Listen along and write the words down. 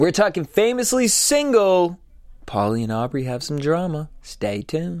We're talking Famously Single. Paulie and Aubrey have some drama. Stay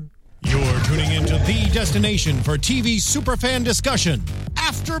tuned. You're tuning into the destination for TV superfan discussion,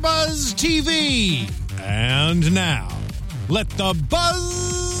 AfterBuzz TV. And now, let the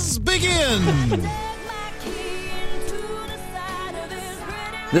buzz begin.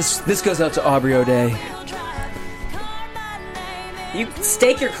 This goes out to Aubrey O'Day. You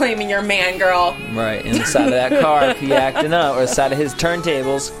stake your claim in your man, girl. Right, inside of that car, he acting up, or inside of his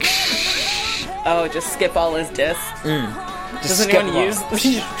turntables. Oh, just skip all his discs. Does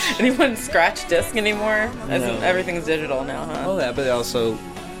anyone scratch disc anymore? No. Everything's digital now, huh? Oh, yeah, but also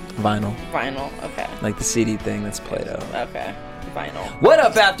vinyl. Vinyl, okay. Like the CD thing that's played out. Okay, vinyl. What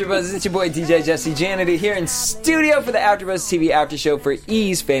up, AfterBuzz? It's your boy DJ Jesse Janity here in studio for the AfterBuzz TV After Show for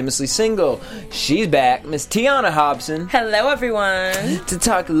E's Famously Single. She's back, Miss Tiana Hobson. Hello, everyone. To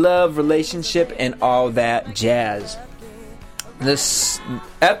talk love, relationship, and all that jazz. This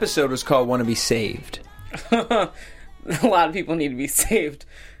episode was called "Wanna Be Saved." A lot of people need to be saved.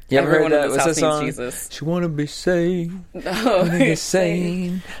 You ever Everyone heard that? in this What's house that song? needs Jesus. She wanna be saved. Oh, Get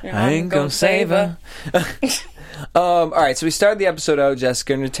saved. I ain't gonna save her. Alright, so we started the episode out with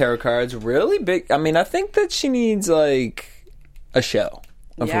Jessica and the tarot cards. Really big. I mean, I think that she needs, like, a show.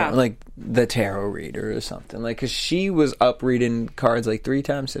 Like, the tarot reader or something. Like, because she was up reading cards, like, 3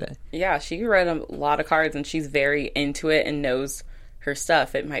 times today. Yeah, she read a lot of cards, and she's very into it and knows her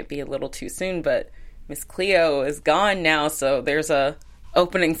stuff. It might be a little too soon, but Miss Cleo is gone now, so there's a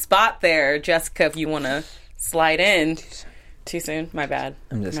opening spot there. Jessica, if you want to slide in. Too soon? My bad.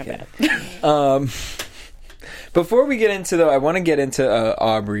 I'm just kidding. Bad. Before we get into, though, I want to get into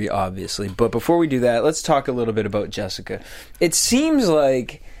Aubrey, obviously. But before we do that, let's talk a little bit about Jessica. It seems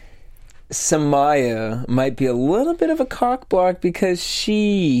like Samaya might be a little bit of a cockblock because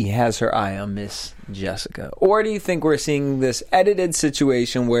she has her eye on Miss Jessica. Or do you think we're seeing this edited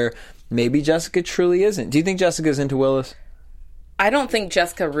situation where maybe Jessica truly isn't? Do you think Jessica's into Willis? I don't think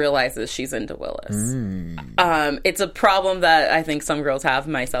Jessica realizes she's into Willis. It's a problem that I think some girls have,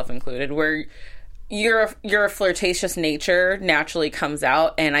 myself included, where your flirtatious nature naturally comes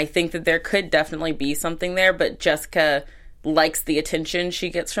out, and I think that there could definitely be something there, but Jessica likes the attention she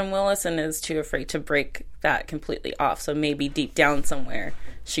gets from Willis and is too afraid to break that completely off. So maybe deep down somewhere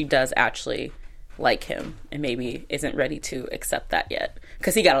she does actually like him and maybe isn't ready to accept that yet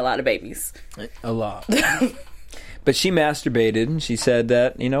because he got a lot of babies. A lot. But she masturbated and she said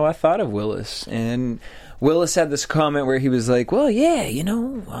that, I thought of Willis. And Willis had this comment where he was like, well, yeah,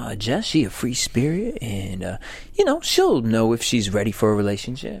 Jess, she a free spirit and, she'll know if she's ready for a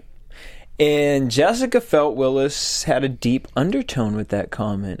relationship. And Jessica felt Willis had a deep undertone with that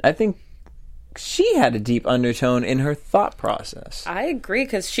comment. I think she had a deep undertone in her thought process. I agree,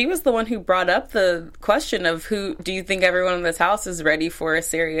 because she was the one who brought up the question of who do you think everyone in this house is ready for a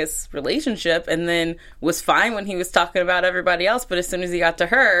serious relationship, and then was fine when he was talking about everybody else, but as soon as he got to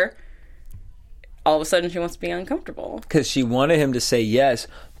her, all of a sudden she wants to be uncomfortable. Because she wanted him to say yes,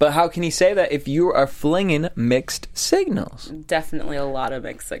 but how can he say that if you are flinging mixed signals? Definitely a lot of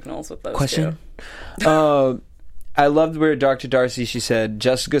mixed signals with those Question? Two. I loved where Dr. Darcy, she said,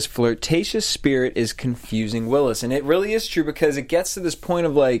 Jessica's flirtatious spirit is confusing Willis. And it really is true because it gets to this point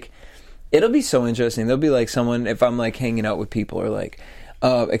of like, it'll be so interesting. There'll be like someone, if I'm like hanging out with people or like,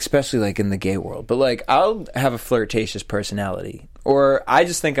 especially like in the gay world, but like I'll have a flirtatious personality or I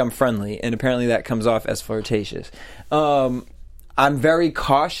just think I'm friendly and apparently that comes off as flirtatious. I'm very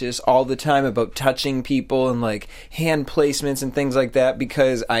cautious all the time about touching people and like hand placements and things like that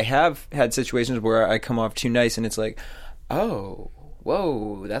because I have had situations where I come off too nice and it's like, oh,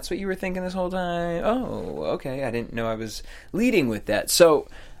 whoa, that's what you were thinking this whole time? Oh, okay, I didn't know I was leading with that. So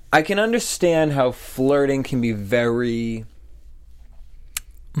I can understand how flirting can be very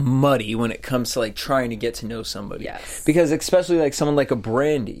muddy when it comes to like trying to get to know somebody. Yes. Because especially like someone like a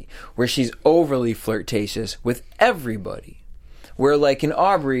Brandy where she's overly flirtatious with everybody. Where, like, in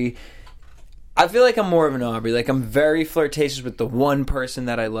Aubrey, I feel like I'm more of an Aubrey. Like, I'm very flirtatious with the one person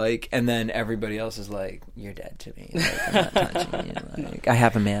that I like, and then everybody else is like, you're dead to me. Like, I'm not touching you. Like, I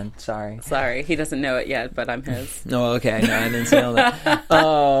have a man. Sorry. He doesn't know it yet, but I'm his. No, okay. No, I didn't say all that.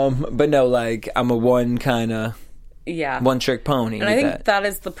 But no, like, I'm a one kind of... Yeah. One-trick pony. And I think that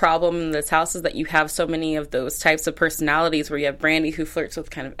is the problem in this house is that you have so many of those types of personalities where you have Brandy who flirts with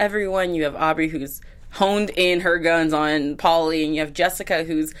kind of everyone. You have Aubrey who's honed in her guns on Paulie, and you have Jessica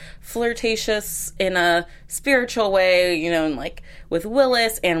who's flirtatious in a spiritual way, and like with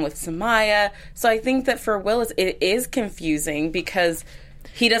Willis and with Samaya. So I think that for Willis, it is confusing because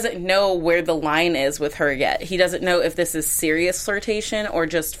he doesn't know where the line is with her yet. He doesn't know if this is serious flirtation or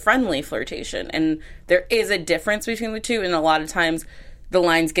just friendly flirtation. And there is a difference between the two, and a lot of times the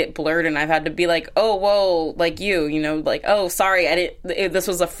lines get blurred, and I've had to be like, oh, whoa, like like, oh, sorry, this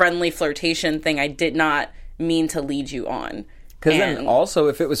was a friendly flirtation thing. I did not mean to lead you on. Because then also,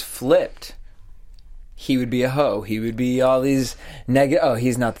 if it was flipped, he would be a hoe. He would be all these negative. Oh,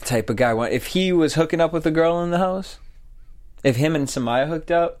 he's not the type of guy. If he was hooking up with a girl in the house, if him and Samaya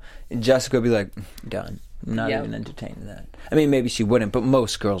hooked up, Jessica would be like, done. Not even entertaining that. I mean, maybe she wouldn't, but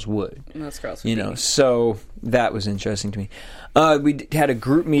most girls would. Most girls would. So that was interesting to me. We had a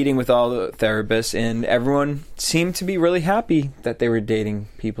group meeting with all the therapists, and everyone seemed to be really happy that they were dating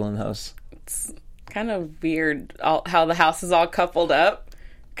people in the house. It's kind of weird how the house is all coupled up.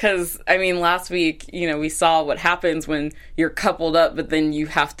 Because, I mean, last week, we saw what happens when you're coupled up, but then you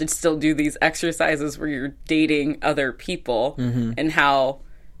have to still do these exercises where you're dating other people, and how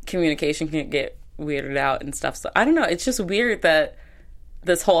communication can get weirded out and stuff. So, I don't know. It's just weird that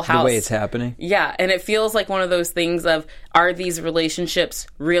this whole house... The way it's happening. Yeah, and it feels like one of those things of, are these relationships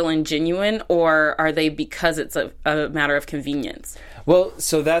real and genuine, or are they because it's a matter of convenience? Well,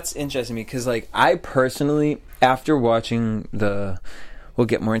 so that's interesting to me, because, I personally, after watching we'll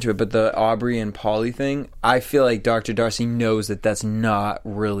get more into it, but the Aubrey and Paulie thing, I feel like Dr. Darcy knows that that's not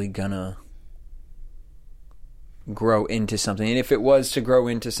really gonna grow into something. And if it was to grow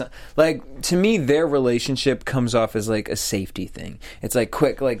into something, to me, their relationship comes off as a safety thing. It's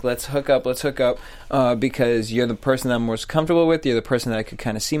quick, let's hook up, because you're the person I'm most comfortable with, you're the person that I could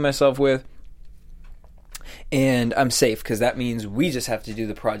kind of see myself with. And I'm safe, because that means we just have to do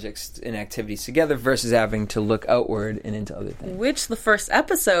the projects and activities together versus having to look outward and into other things. Which, the first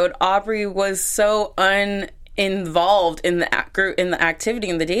episode, Aubrey was so uninvolved in the activity,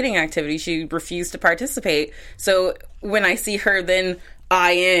 in the dating activity. She refused to participate. So when I see her then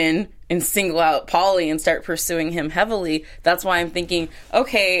eye in and single out Paulie and start pursuing him heavily, that's why I'm thinking,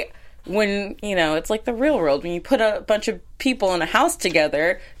 okay, when, it's like the real world. When you put a bunch of people in a house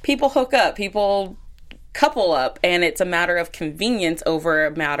together, people hook up, people couple up, and it's a matter of convenience over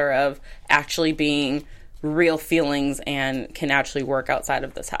a matter of actually being real feelings and can actually work outside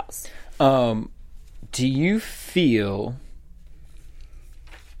of this house. Do you feel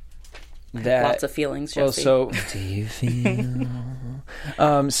that... Lots of feelings, Jesse. Well, so, do you feel...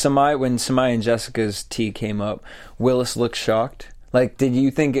 when Samaya and Jessica's tea came up, Willis looked shocked. Did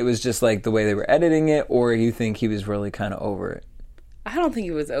you think it was just, the way they were editing it, or you think he was really kind of over it? I don't think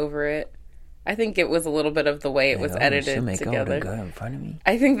he was over it. I think it was a little bit of the way it was edited together. Go in front of me.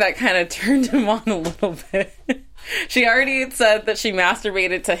 I think that kind of turned him on a little bit. She already had said that she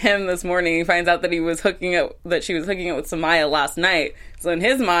masturbated to him this morning. He finds out that she was hooking up with Samaya last night. So in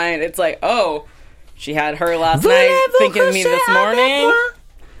his mind, it's like, oh, she had her last night thinking of me this morning.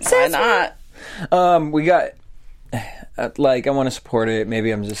 Why not? We got... I want to support it. Maybe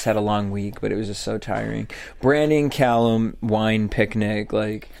I'm just had a long week, but it was just so tiring. Brandy and Callum, wine picnic,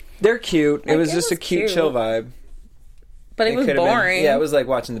 they're cute. It was just a cute, chill vibe. But it was boring. It was like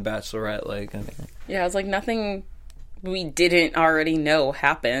watching The Bachelorette. Yeah, it was like nothing we didn't already know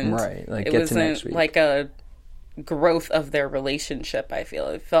happened. Right. It wasn't like a growth of their relationship, I feel.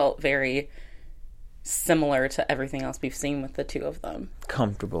 It felt very similar to everything else we've seen with the two of them.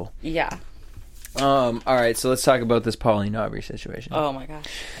 Comfortable. Yeah. All right, so let's talk about this Pauline Aubrey situation. Oh, my gosh.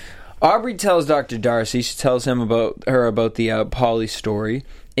 Aubrey tells Dr. Darcy, she tells him about the Paulie story,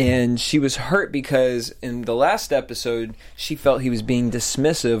 and she was hurt because in the last episode, she felt he was being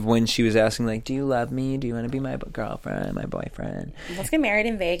dismissive when she was asking, do you love me? Do you want to be my girlfriend, my boyfriend? Let's get married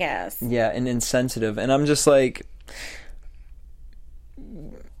in Vegas. Yeah, and insensitive. And I'm just like,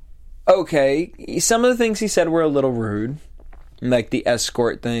 okay, some of the things he said were a little rude. The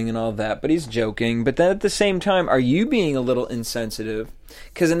escort thing and all that, but he's joking. But then at the same time, are you being a little insensitive?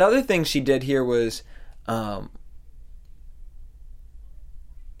 Because another thing she did here was,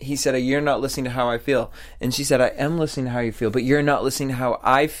 he said, you're not listening to how I feel. And she said, I am listening to how you feel, but you're not listening to how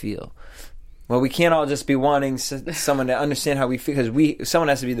I feel. Well, we can't all just be wanting someone to understand how we feel, because someone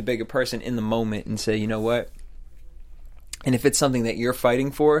has to be the bigger person in the moment and say, you know what? And if it's something that you're fighting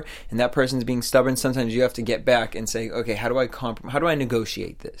for and that person's being stubborn, sometimes you have to get back and say, okay, how do I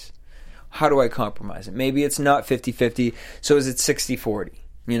negotiate this? How do I compromise it? Maybe it's not 50-50, so is it 60-40?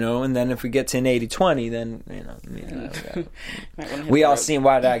 And then if we get to an 80-20, then, we all seen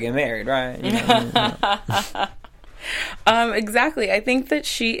Why Did I Get Married, right? Exactly. I think that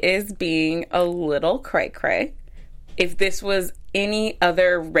she is being a little cray-cray. If this was any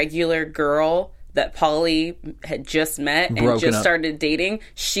other regular girl that Paulie had just met and started dating,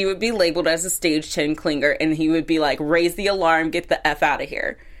 she would be labeled as a stage 10 clinger, and he would be like, raise the alarm, get the F out of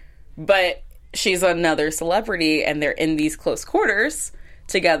here. But she's another celebrity, and they're in these close quarters.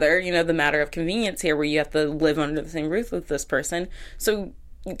 together, you know, the matter of convenience here where you have to live under the same roof with this person. So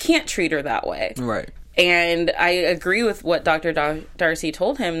you can't treat her that way. Right. And I agree with what Dr. Darcy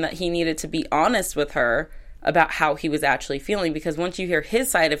told him, that he needed to be honest with her about how he was actually feeling, because once you hear his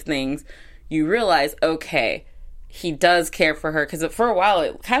side of things, you realize, okay, he does care for her, because for a while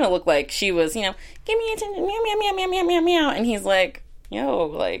it kind of looked like she was, you know, give me attention, meow, meow, meow, meow, meow, meow, meow, and he's like, yo,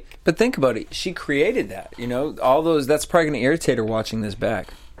 like... But think about it. She created that, you know? All those... That's probably going to irritate her watching this back.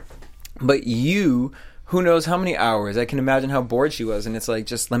 But you... Who knows how many hours? I can imagine how bored she was. And it's like,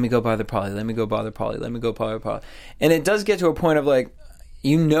 just let me go bother Polly. Let me go bother Polly. Let me go bother Polly. And it does get to a point of like,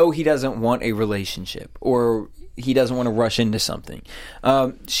 you know he doesn't want a relationship. Or he doesn't want to rush into something.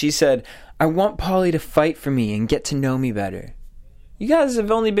 She said, I want Polly to fight for me and get to know me better. You guys have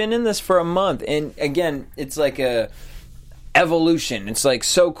only been in this for a month. And again, it's like a... evolution. It's like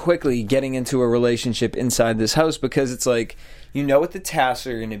so quickly getting into a relationship inside this house, because it's like, you know what the tasks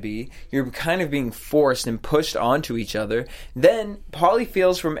are going to be. You're kind of being forced and pushed onto each other. Then Polly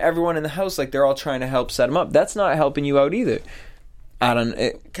feels from everyone in the house like they're all trying to help set him up. That's not helping you out either. I don't...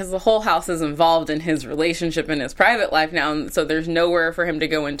 Because the whole house is involved in his relationship and his private life now, so there's nowhere for him to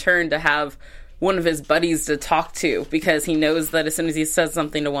go and turn to have one of his buddies to talk to, because he knows that as soon as he says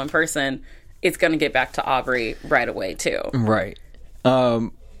something to one person, it's going to get back to Aubrey right away, too. Right.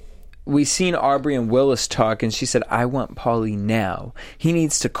 We seen Aubrey and Willis talk, and she said, I want Paulie now. He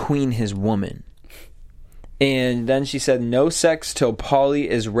needs to queen his woman. And then she said, no sex till Paulie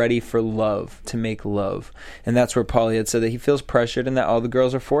is ready for love, to make love. And that's where Paulie had said that he feels pressured and that all the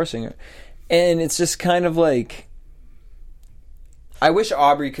girls are forcing her. And it's just kind of like... I wish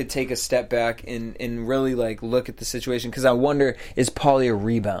Aubrey could take a step back and really like look at the situation, because I wonder, is Paulie a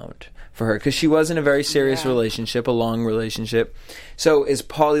rebound for her? Because she was in a very serious relationship, a long relationship. So is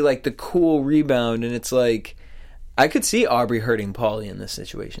Paulie like the cool rebound? And it's like, I could see Aubrey hurting Paulie in this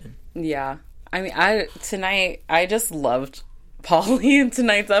situation. Yeah. I mean, I just loved Paulie in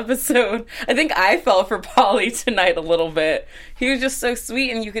tonight's episode. I think I fell for Paulie tonight a little bit. He was just so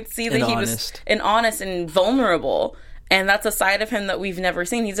sweet, and you could see that he was honest and vulnerable. And that's a side of him that we've never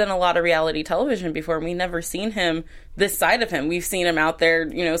seen. He's done a lot of reality television before, and we've never seen him, this side of him. We've seen him out there,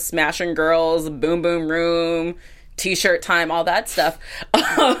 you know, smashing girls, boom, boom, room, T-shirt time, all that stuff.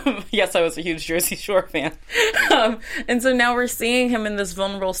 Yes, I was a huge Jersey Shore fan. And so now we're seeing him in this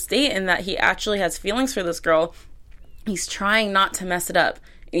vulnerable state, and that he actually has feelings for this girl. He's trying not to mess it up.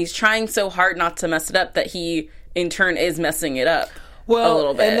 And he's trying so hard not to mess it up that he, in turn, is messing it up. Well, a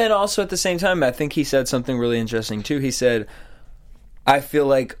little bit. And then also at the same time, I think he said something really interesting too. He said, I feel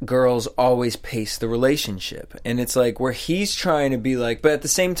like girls always pace the relationship. And it's like where he's trying to be like, but at the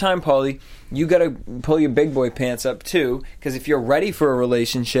same time, Paulie, you got to pull your big boy pants up too. Because if you're ready for a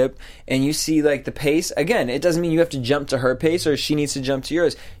relationship and you see like the pace, again, it doesn't mean you have to jump to her pace or she needs to jump to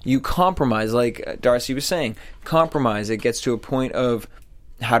yours. You compromise, like Darcy was saying. Compromise. It gets to a point of,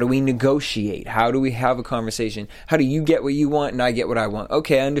 how do we negotiate? How do we have a conversation? How do you get what you want and I get what I want?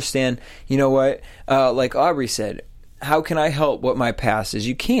 Okay, I understand. You know what? Like Aubrey said, how can I help what my past is?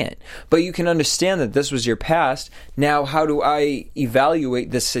 You can't. But you can understand that this was your past. Now, how do I evaluate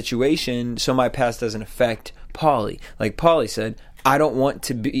this situation so my past doesn't affect Paulie? Like Paulie said, I don't want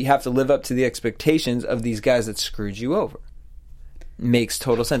to have to live up to the expectations of these guys that screwed you over. Makes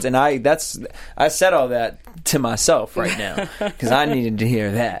total sense. And I said all that to myself right now because I needed to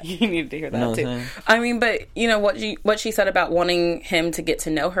hear that. You needed to hear that too. I mean, but you know what she said about wanting him to get to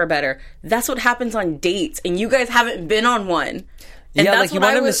know her better, that's what happens on dates, and you guys haven't been on one. And yeah, like you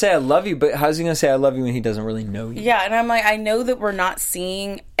want him to say I love you, but how's he going to say I love you when he doesn't really know you? Yeah, and I'm like, I know that we're not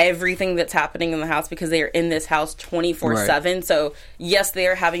seeing everything that's happening in the house because they are in this house 24/7. Right. So yes, they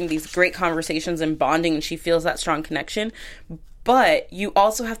are having these great conversations and bonding, and she feels that strong connection. But you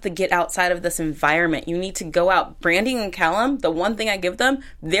also have to get outside of this environment. You need to go out. Brandy and Callum, the one thing I give them,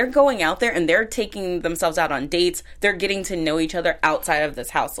 they're going out there and they're taking themselves out on dates. They're getting to know each other outside of this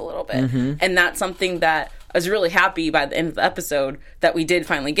house a little bit. Mm-hmm. And that's something that I was really happy by the end of the episode that we did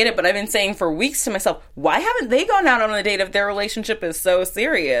finally get it. But I've been saying for weeks to myself, why haven't they gone out on a date if their relationship is so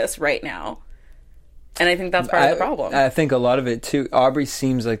serious right now? And I think that's part of the problem. I think a lot of it, too. Aubrey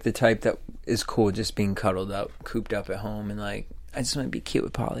seems like the type that is cool just being cuddled up, cooped up at home, and like, I just want to be cute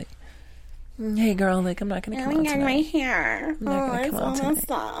with Paulie. Hey, girl, like, I'm not going to come out tonight. My hair. I'm not going to come out tonight.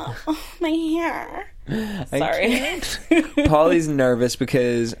 Oh, my hair. Sorry. Paulie's nervous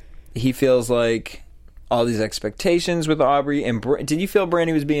because he feels like all these expectations with Aubrey. And did you feel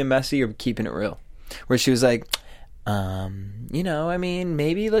Brandy was being messy or keeping it real? Where she was like, you know, I mean,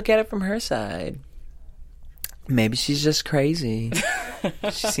 maybe look at it from her side. Maybe she's just crazy.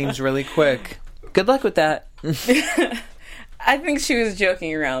 She seems really quick. Good luck with that. I think she was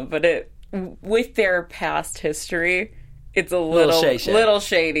joking around, but with their past history, it's a little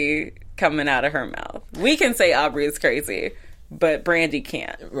shady coming out of her mouth. We can say Aubrey is crazy, but Brandy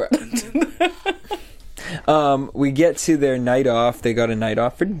can't. Right. We get to their night off. They got a night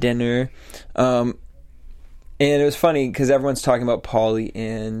off for dinner. And it was funny because everyone's talking about Paulie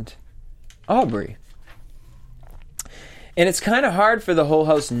and Aubrey. And it's kind of hard for the whole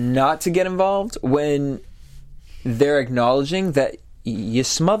house not to get involved when they're acknowledging that you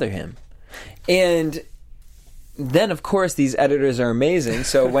smother him. And then, of course, these editors are amazing.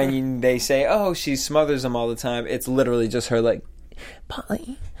 So when they say, oh, she smothers him all the time, it's literally just her like,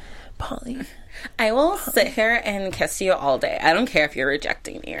 Paulie. I will sit here and kiss you all day. I don't care if you're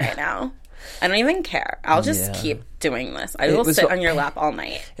rejecting me right now. I don't even care. I'll just keep doing this. I will sit on your lap all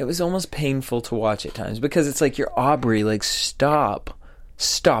night. It was almost painful to watch at times because it's like, you're Aubrey. Like, stop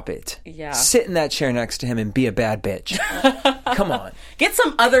it. Yeah. Sit in that chair next to him and be a bad bitch. Come on. Get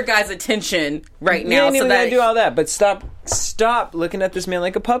some other guy's attention right now. You ain't even gonna do all that, but stop looking at this man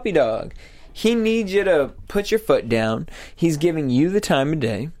like a puppy dog. He needs you to put your foot down. He's giving you the time of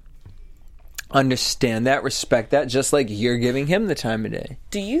day. Understand that, respect that, just like you're giving him the time of day.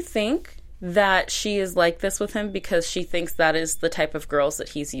 Do you think that she is like this with him because she thinks that is the type of girls that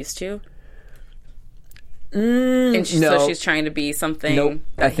he's used to? No. So she's trying to be something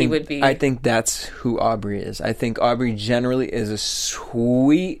that he would be. I think that's who Aubrey is. I think Aubrey generally is a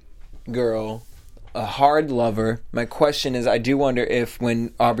sweet girl, a hard lover. My question is, I do wonder if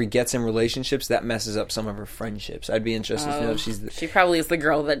when Aubrey gets in relationships, that messes up some of her friendships. I'd be interested to know if she probably is the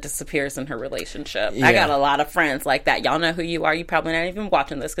girl that disappears in her relationship. Yeah. I got a lot of friends like that. Y'all know who you are. You probably not even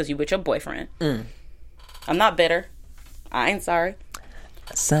watching this because you with your boyfriend. I'm not bitter. I ain't sorry.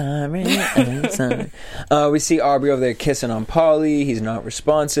 Sorry, I'm sorry. We see Aubrey over there kissing on Paulie. He's not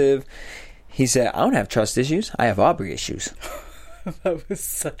responsive. He said, I don't have trust issues. I have Aubrey issues. That was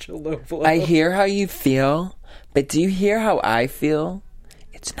such a low blow. I hear how you feel, but do you hear how I feel?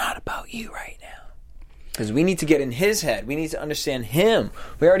 It's not about you right now. Because we need to get in his head. We need to understand him.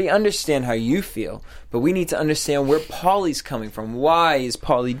 We already understand how you feel, but we need to understand where Paulie's coming from. Why is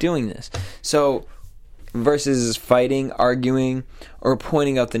Paulie doing this? So, versus fighting, arguing, or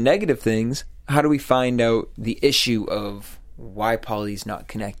pointing out the negative things, how do we find out the issue of why Paulie's not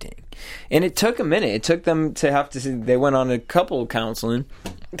connecting? And it took a minute. It took them to have to... They went on a couple counseling.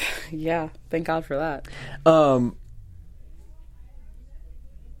 Yeah, thank God for that.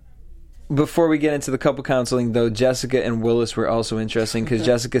 Before we get into the couple counseling, though, Jessica and Willis were also interesting because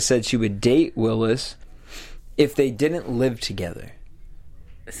Jessica said she would date Willis if they didn't live together.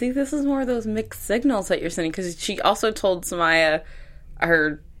 See, this is more of those mixed signals that you're sending, because she also told Samaya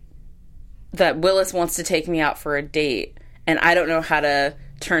that Willis wants to take me out for a date, and I don't know how to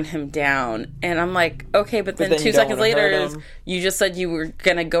turn him down. And I'm like, okay, but then 2 seconds later, you just said you were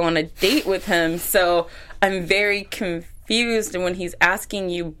going to go on a date with him, so I'm very confused. And when he's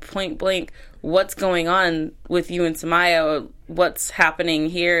asking you point blank, what's going on with you and Samaya, what's happening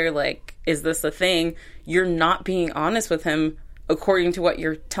here, like, is this a thing? You're not being honest with him according to what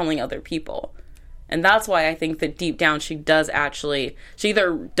you're telling other people. And that's why I think that deep down she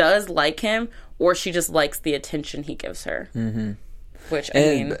either does like him or she just likes the attention he gives her. Mm-hmm. Which,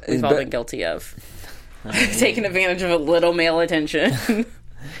 we've all been guilty of. Taking advantage of a little male attention.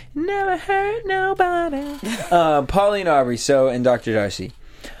 Never hurt nobody. Paulie and Aubrey, and Dr. Darcy.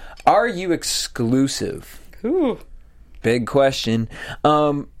 Are you exclusive? Ooh. Big question.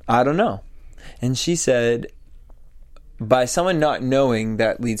 I don't know. And she said, by someone not knowing,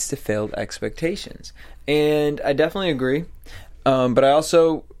 that leads to failed expectations. And I definitely agree. But I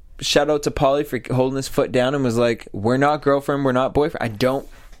also shout out to Paulie for holding his foot down and was like, we're not girlfriend, we're not boyfriend. I don't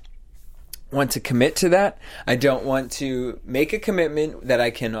want to commit to that. I don't want to make a commitment that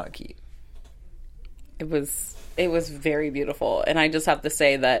I cannot keep. It was very beautiful. And I just have to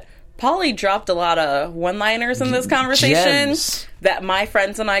say that Paulie dropped a lot of one-liners in this conversation that my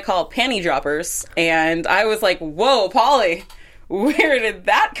friends and I call panty droppers. And I was like, whoa, Paulie, where did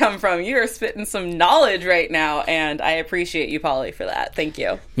that come from? You're spitting some knowledge right now. And I appreciate you, Paulie, for that. Thank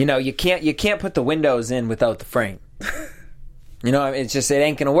you. You know, you can't put the windows in without the frame. You know, it's just, it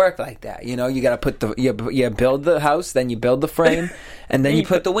ain't going to work like that. You know, you got to put you build the house, then you build the frame, and then you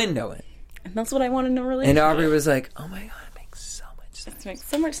put the window in. And that's what I want in a relationship. And Aubrey was like, oh my God. It makes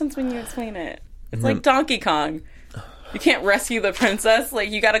so much sense when you explain it. It's like Donkey Kong. You can't rescue the princess.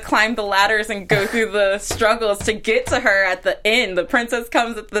 Like, you got to climb the ladders and go through the struggles to get to her at the end. The princess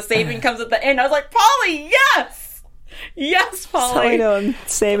comes at the saving comes at the end. I was like, Paulie, yes! Yes, Paulie. So we know,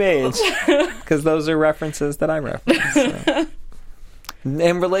 same age. Because those are references that I reference. So.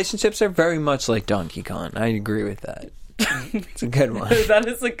 And relationships are very much like Donkey Kong. I agree with that. It's a good one. That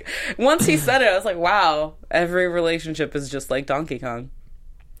is like, once he said it, I was like, wow, every relationship is just like Donkey Kong.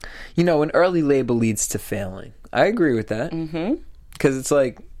 You know, an early label leads to failing. I agree with that. Because it's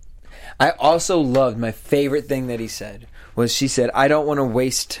like, I also loved, my favorite thing that he said was, she said, I don't want to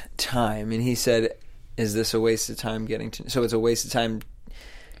waste time. And he said, is this a waste of time getting to... So it's a waste of time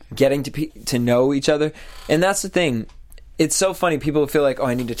getting to know each other. And that's the thing. It's so funny. People feel like, oh,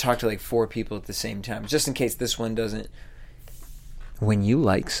 I need to talk to like 4 people at the same time, just in case this one doesn't. When you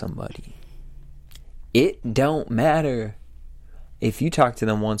like somebody, it don't matter if you talk to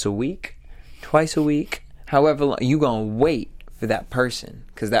them once a week, twice a week, however long, you gonna wait for that person,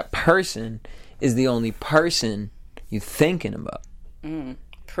 because that person is the only person you're thinking about.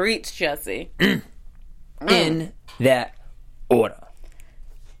 Preach, Jesse. In that order.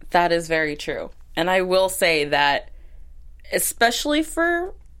 That is very true. And I will say that, especially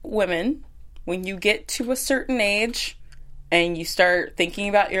for women, when you get to a certain age and you start thinking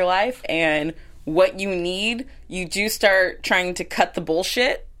about your life and what you need, you do start trying to cut the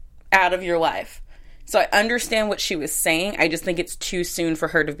bullshit out of your life. So I understand what she was saying. I just think it's too soon for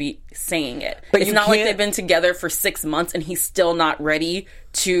her to be saying it. But it's not like they've been together for 6 months and he's still not ready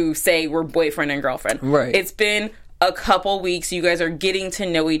to say we're boyfriend and girlfriend. Right. It's been a couple weeks. You guys are getting to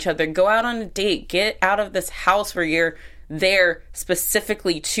know each other. Go out on a date. Get out of this house where you're there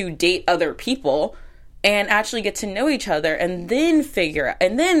specifically to date other people and actually get to know each other, and then figure out.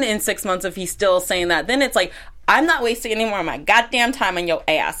 And then in 6 months, if he's still saying that, then it's like, I'm not wasting any more of my goddamn time on your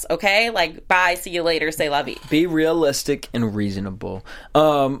ass, okay? Like, bye, see you later, say la vie. Be realistic and reasonable.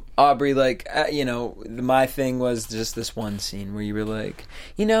 Aubrey, like, you know, my thing was just this one scene where you were like,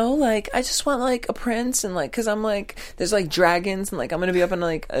 you know, like, I just want, like, a prince, and, like, because I'm, like, there's, like, dragons, and, like, I'm going to be up in,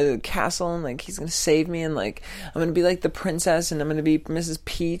 like, a castle, and, like, he's going to save me, and, like, I'm going to be, like, the princess, and I'm going to be Mrs.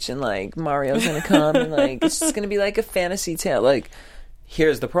 Peach, and, like, Mario's going to come, and, like, it's just going to be, like, a fantasy tale, like...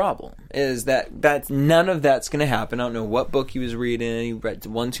 Here's the problem, is that none of that's going to happen. I don't know what book he was reading. He read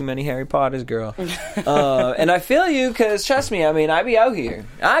one too many Harry Potters, girl. And I feel you, because trust me, I mean, I be out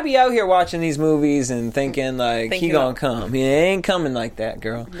here watching these movies and thinking, like, he gonna come. He ain't coming like that,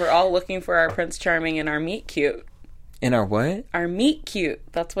 girl. We're all looking for our Prince Charming and our meet cute. In our what? Our meet cute.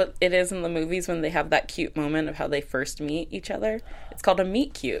 That's what it is in the movies when they have that cute moment of how they first meet each other. It's called a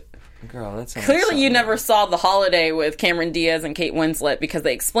meet cute. Girl, that's clearly you never saw The Holiday with Cameron Diaz and Kate Winslet, because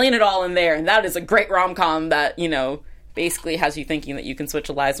they explain it all in there, and that is a great rom-com that, you know, basically has you thinking that you can switch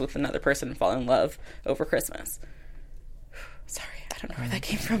lives with another person and fall in love over Christmas. Sorry, I don't know where that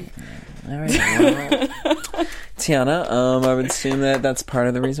came from. All right, well, Tiana, I would assume that that's part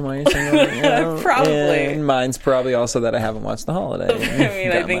of the reason why you're single. You know? Probably. And mine's probably also that I haven't watched The Holiday. I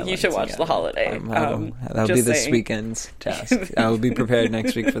mean, I think you should watch The Holiday. That'll be this weekend's task. I will be prepared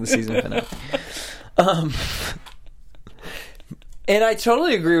next week for the season finale. And I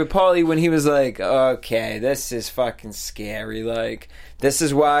totally agree with Paulie when he was like, okay, this is fucking scary. Like, this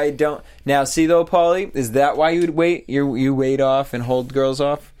is why I don't... Now, see, though, Paulie, is that why you would wait? You wait off and hold girls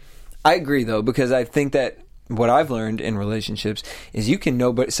off? I agree, though, because I think that what I've learned in relationships is you can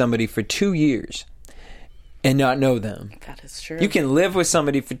know somebody for 2 years and not know them. That is true. You can live with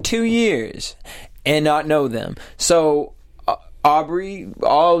somebody for 2 years and not know them. So... Aubrey,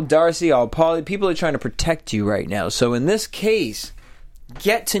 all Darcy, all Paulie, people are trying to protect you right now. So in this case,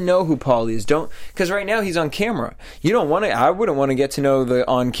 get to know who Paulie is. Don't, because right now he's on camera. You don't want to. I wouldn't want to get to know the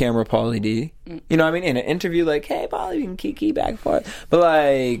on-camera Paulie D. You know what I mean? In an interview, like, hey, Paulie, we can kiki back and forth. But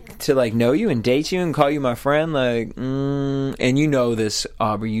like to like know you and date you and call you my friend, like, and you know this,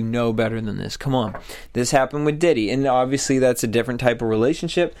 Aubrey. You know better than this. Come on, this happened with Diddy, and obviously that's a different type of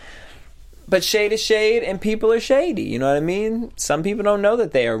relationship. But shade is shade, and people are shady. You know what I mean? Some people don't know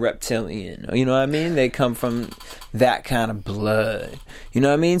that they are reptilian. You know what I mean? They come from that kind of blood. You know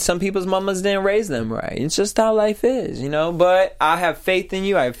what I mean? Some people's mamas didn't raise them right. It's just how life is, you know? But I have faith in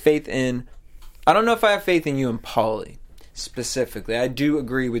you. I have faith in... I don't know if I have faith in you and Paulie, specifically. I do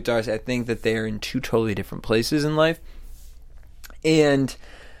agree with Darcy. I think that they are in two totally different places in life. And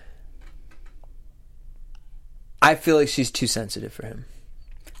I feel like she's too sensitive for him.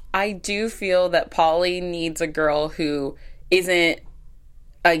 I do feel that Paulie needs a girl who isn't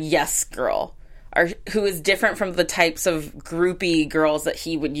a yes girl, or who is different from the types of groupie girls that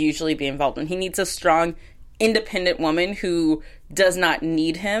he would usually be involved in. He needs a strong, independent woman who does not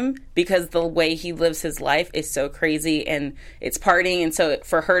need him, because the way he lives his life is so crazy and it's partying. And so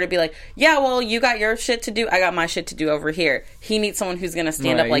for her to be like, yeah, well, you got your shit to do, I got my shit to do over here. He needs someone who's going to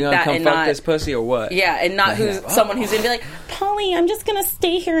stand up like that and fuck not this pussy or what? Yeah, and not someone who's going to be like, Paulie, I'm just going to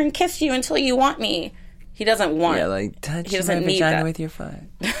stay here and kiss you until you want me. He doesn't want. Yeah, like touch he doesn't my need vagina that with your foot.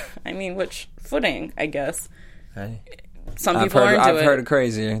 I mean, which footing, I guess. Right. some people are into it. I've heard a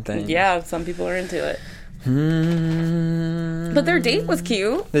crazier thing. Yeah, some people are into it. But their date was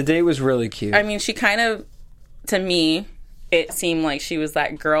cute. The date was really cute. I mean, she kind of, to me, it seemed like she was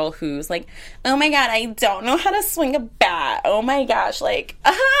that girl who's like, oh my god, I don't know how to swing a bat. Oh my gosh, like,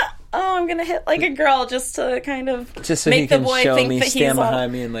 I'm gonna hit like a girl just to kind of just so make he can the boy show think me, that stand he's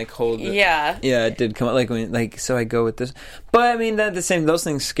behind me and like hold it. Yeah. Yeah, it did come out like so I go with this. But I mean, the same, those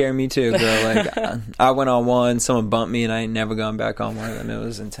things scare me too, girl. Like I went on one, someone bumped me, and I ain't never gone back on one of them. It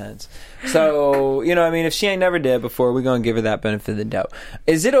was intense. So, you know, I mean, if she ain't never did before, we're gonna give her that benefit of the doubt.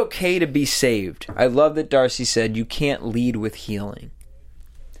 Is it okay to be saved? I love that Darcy said you can't lead with healing.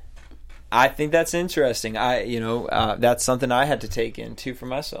 I think that's interesting. That's something I had to take in too for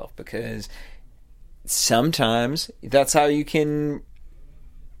myself, because sometimes that's how you can.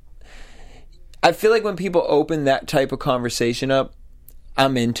 I feel like when people open that type of conversation up,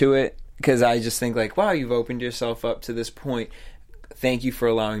 I'm into it, because I just think like, wow, you've opened yourself up to this point. Thank you for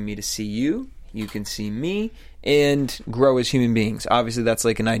allowing me to see you. You can see me and grow as human beings. Obviously, that's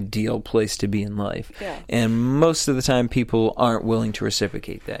like an ideal place to be in life. Yeah. And most of the time, people aren't willing to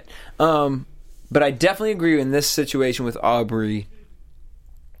reciprocate that. But I definitely agree in this situation with Aubrey.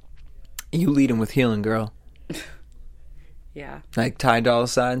 You lead him with healing, girl. Yeah. Like Ty Dolla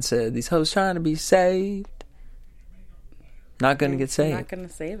 $ign said, these hoes trying to be saved. Not going to get saved. Not going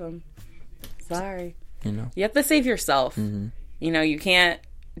to save them. Sorry. You know? You have to save yourself. Mm-hmm. You know, you can't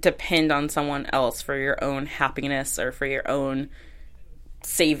depend on someone else for your own happiness or for your own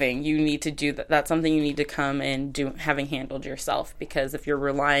saving. You need to do that. That's something you need to come and do, having handled yourself, because if you're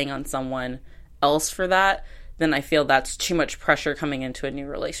relying on someone else for that, then I feel that's too much pressure coming into a new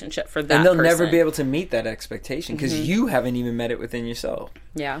relationship for that. And they'll person. never be able to meet that expectation, because you haven't even met it within yourself.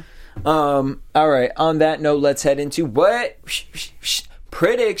 Yeah. All right. On that note, let's head into what?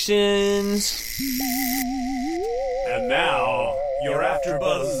 Predictions. And now, your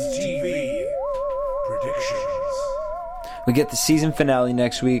AfterBuzz TV predictions. We get the season finale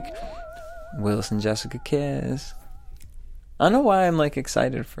next week. Willis and Jessica kiss. I don't know why I'm like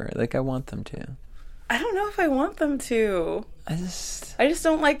excited for it. Like I want them to. I don't know if I want them to. I just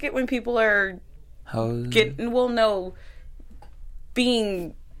don't like it when people are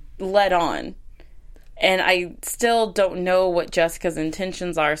being led on. And I still don't know what Jessica's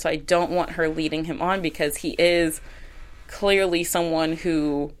intentions are, so I don't want her leading him on, because he is clearly someone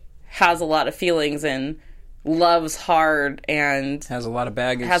who has a lot of feelings and loves hard and has a lot of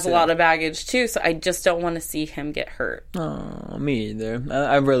baggage too. So I just don't want to see him get hurt. Oh, me either.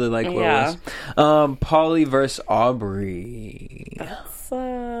 I really like Willis. Pauly versus Aubrey. That's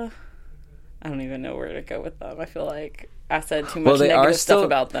I don't even know where to go with them. I feel like I said too much negative stuff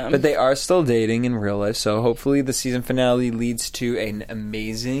about them. But they are still dating in real life, so hopefully the season finale leads to an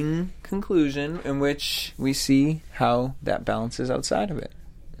amazing conclusion in which we see how that balances outside of it.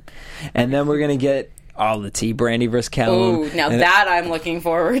 And then we're going to get all the tea. Brandy versus Callum. Ooh, now that I'm looking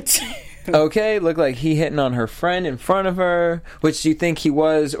forward to. Okay, looked like he hitting on her friend in front of her. Which do you think he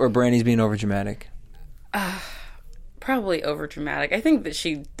was, or Brandy's being overdramatic? Probably overdramatic. I think that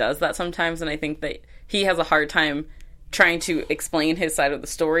she does that sometimes, and I think that he has a hard time trying to explain his side of the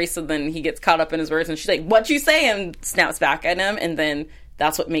story, so then he gets caught up in his words, and she's like, "What you say?" and snaps back at him, and then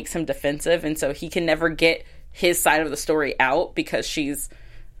that's what makes him defensive, and so he can never get his side of the story out because she's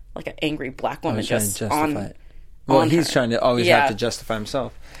like an angry black woman just on it. Well, he's trying to always have to justify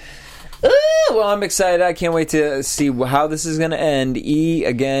himself. Ooh, well, I'm excited. I can't wait to see how this is going to end.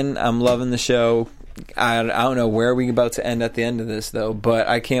 Again, I'm loving the show. I don't know where we're about to end at the end of this, though, but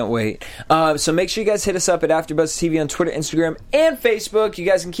I can't wait. So make sure you guys hit us up at AfterBuzz TV on Twitter, Instagram, and Facebook. You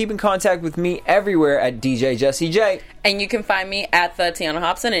guys can keep in contact with me everywhere at DJ Jesse J. And you can find me at the Tiana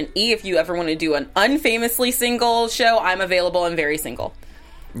Hobson. And if you ever want to do an unfamously single show, I'm available and very single.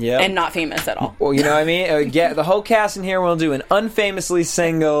 Yeah. And not famous at all. Well, you know what I mean? Get the whole cast in here. We'll do an unfamously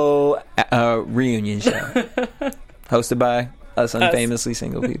single reunion show. Hosted by us unfamously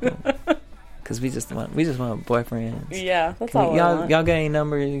single people. Because we just want boyfriends. Yeah, that's all y'all got any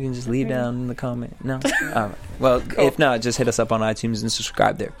number you can just leave down in the comment? No? All right. Well, cool. If not, just hit us up on iTunes and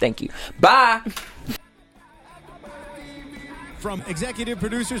subscribe there. Thank you. Bye! From executive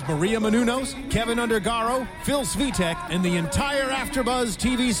producers Maria Menounos, Kevin Undergaro, Phil Svitek, and the entire AfterBuzz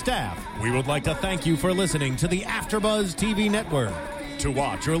TV staff, we would like to thank you for listening to the AfterBuzz TV network. To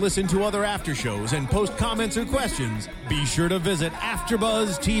watch or listen to other after shows and post comments or questions, be sure to visit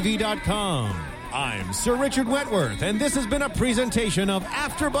AfterBuzzTV.com. I'm Sir Richard Wentworth, and this has been a presentation of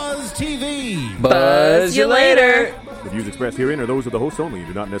AfterBuzz TV. Buzz you later! The views expressed herein are those of the hosts only and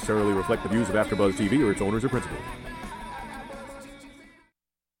do not necessarily reflect the views of AfterBuzz TV or its owners or principals.